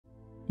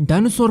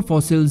Dinosaur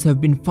fossils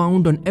have been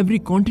found on every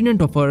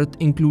continent of Earth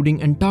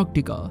including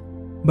Antarctica,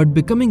 but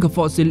becoming a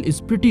fossil is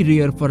pretty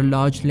rare for a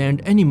large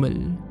land animal.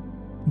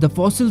 The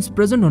fossils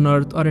present on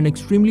Earth are an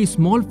extremely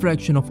small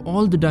fraction of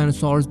all the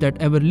dinosaurs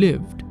that ever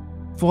lived.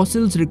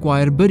 Fossils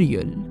require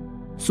burial.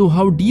 So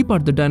how deep are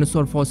the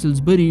dinosaur fossils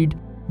buried?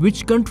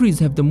 Which countries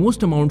have the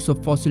most amounts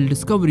of fossil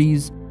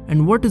discoveries?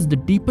 And what is the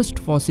deepest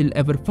fossil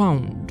ever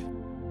found?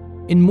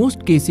 In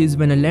most cases,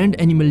 when a land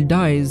animal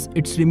dies,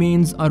 its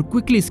remains are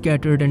quickly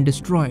scattered and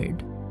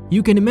destroyed.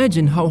 You can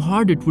imagine how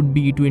hard it would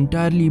be to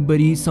entirely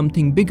bury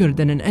something bigger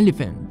than an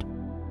elephant.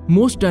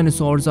 Most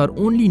dinosaurs are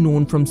only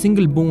known from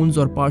single bones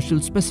or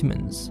partial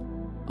specimens.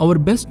 Our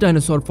best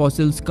dinosaur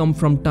fossils come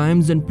from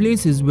times and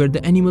places where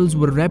the animals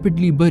were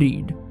rapidly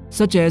buried,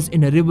 such as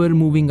in a river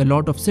moving a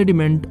lot of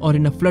sediment or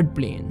in a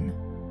floodplain.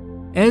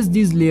 As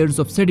these layers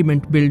of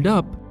sediment build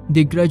up,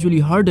 they gradually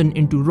harden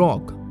into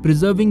rock,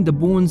 preserving the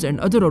bones and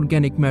other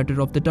organic matter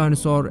of the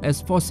dinosaur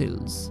as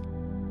fossils.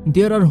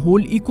 There are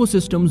whole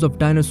ecosystems of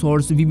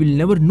dinosaurs we will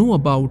never know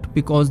about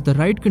because the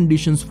right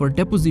conditions for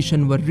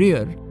deposition were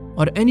rare,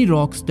 or any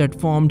rocks that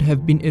formed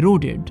have been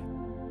eroded.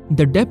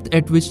 The depth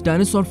at which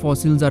dinosaur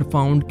fossils are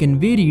found can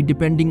vary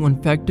depending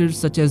on factors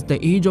such as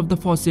the age of the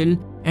fossil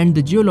and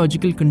the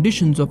geological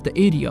conditions of the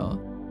area.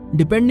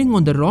 Depending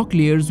on the rock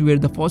layers where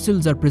the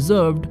fossils are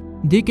preserved,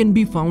 they can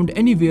be found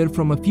anywhere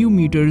from a few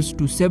meters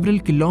to several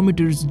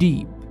kilometers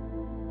deep.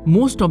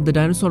 Most of the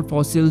dinosaur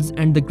fossils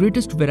and the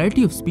greatest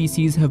variety of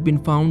species have been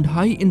found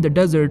high in the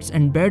deserts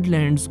and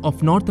badlands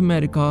of North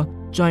America,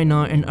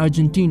 China, and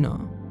Argentina.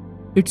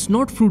 It's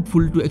not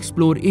fruitful to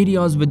explore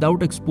areas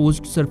without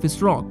exposed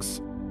surface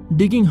rocks.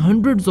 Digging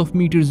hundreds of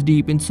meters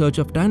deep in search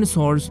of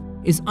dinosaurs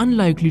is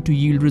unlikely to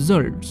yield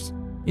results.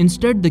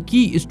 Instead, the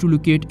key is to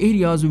locate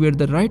areas where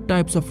the right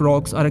types of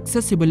rocks are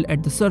accessible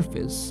at the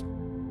surface.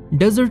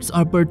 Deserts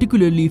are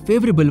particularly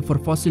favorable for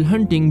fossil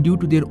hunting due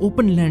to their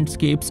open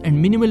landscapes and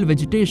minimal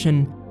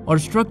vegetation or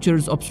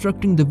structures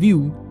obstructing the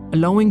view,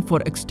 allowing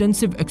for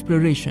extensive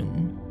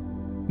exploration.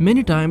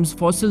 Many times,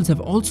 fossils have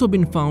also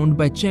been found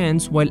by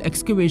chance while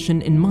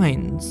excavation in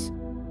mines.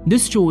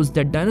 This shows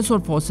that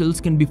dinosaur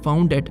fossils can be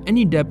found at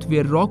any depth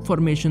where rock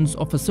formations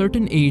of a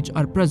certain age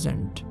are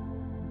present.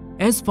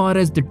 As far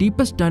as the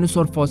deepest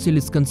dinosaur fossil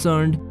is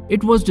concerned,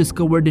 it was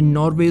discovered in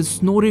Norway's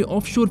Snorre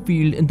offshore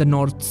field in the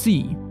North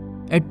Sea.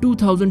 At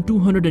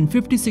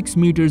 2,256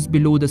 meters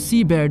below the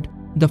seabed,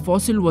 the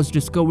fossil was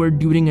discovered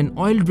during an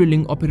oil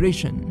drilling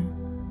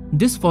operation.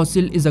 This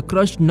fossil is a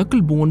crushed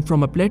knuckle bone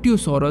from a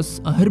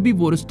Plateosaurus, a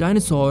herbivorous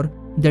dinosaur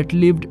that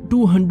lived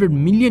 200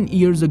 million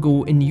years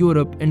ago in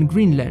Europe and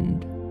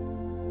Greenland.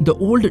 The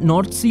old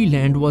North Sea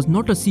land was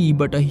not a sea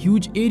but a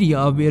huge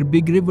area where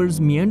big rivers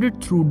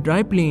meandered through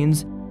dry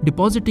plains,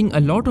 depositing a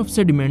lot of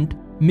sediment,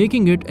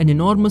 making it an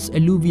enormous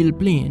alluvial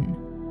plain.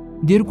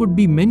 There could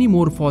be many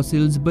more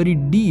fossils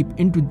buried deep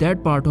into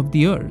that part of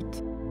the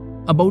earth.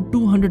 About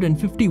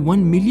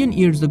 251 million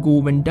years ago,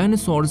 when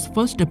dinosaurs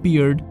first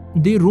appeared,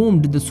 they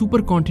roamed the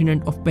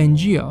supercontinent of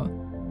Pangaea.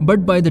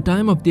 But by the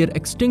time of their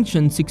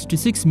extinction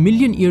 66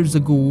 million years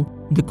ago,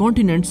 the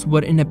continents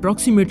were in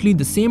approximately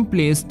the same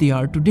place they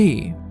are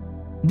today.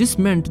 This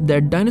meant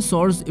that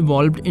dinosaurs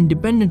evolved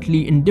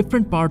independently in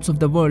different parts of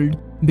the world,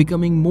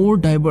 becoming more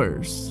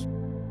diverse.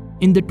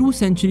 In the 2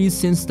 centuries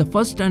since the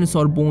first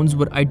dinosaur bones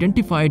were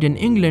identified in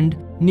England,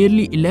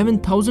 nearly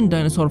 11,000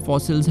 dinosaur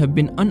fossils have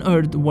been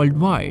unearthed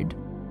worldwide.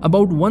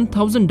 About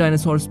 1,000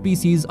 dinosaur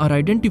species are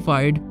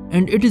identified,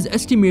 and it is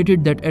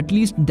estimated that at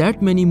least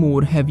that many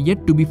more have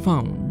yet to be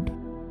found.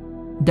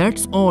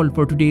 That's all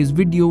for today's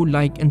video.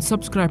 Like and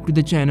subscribe to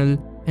the channel,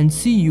 and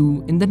see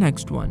you in the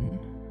next one.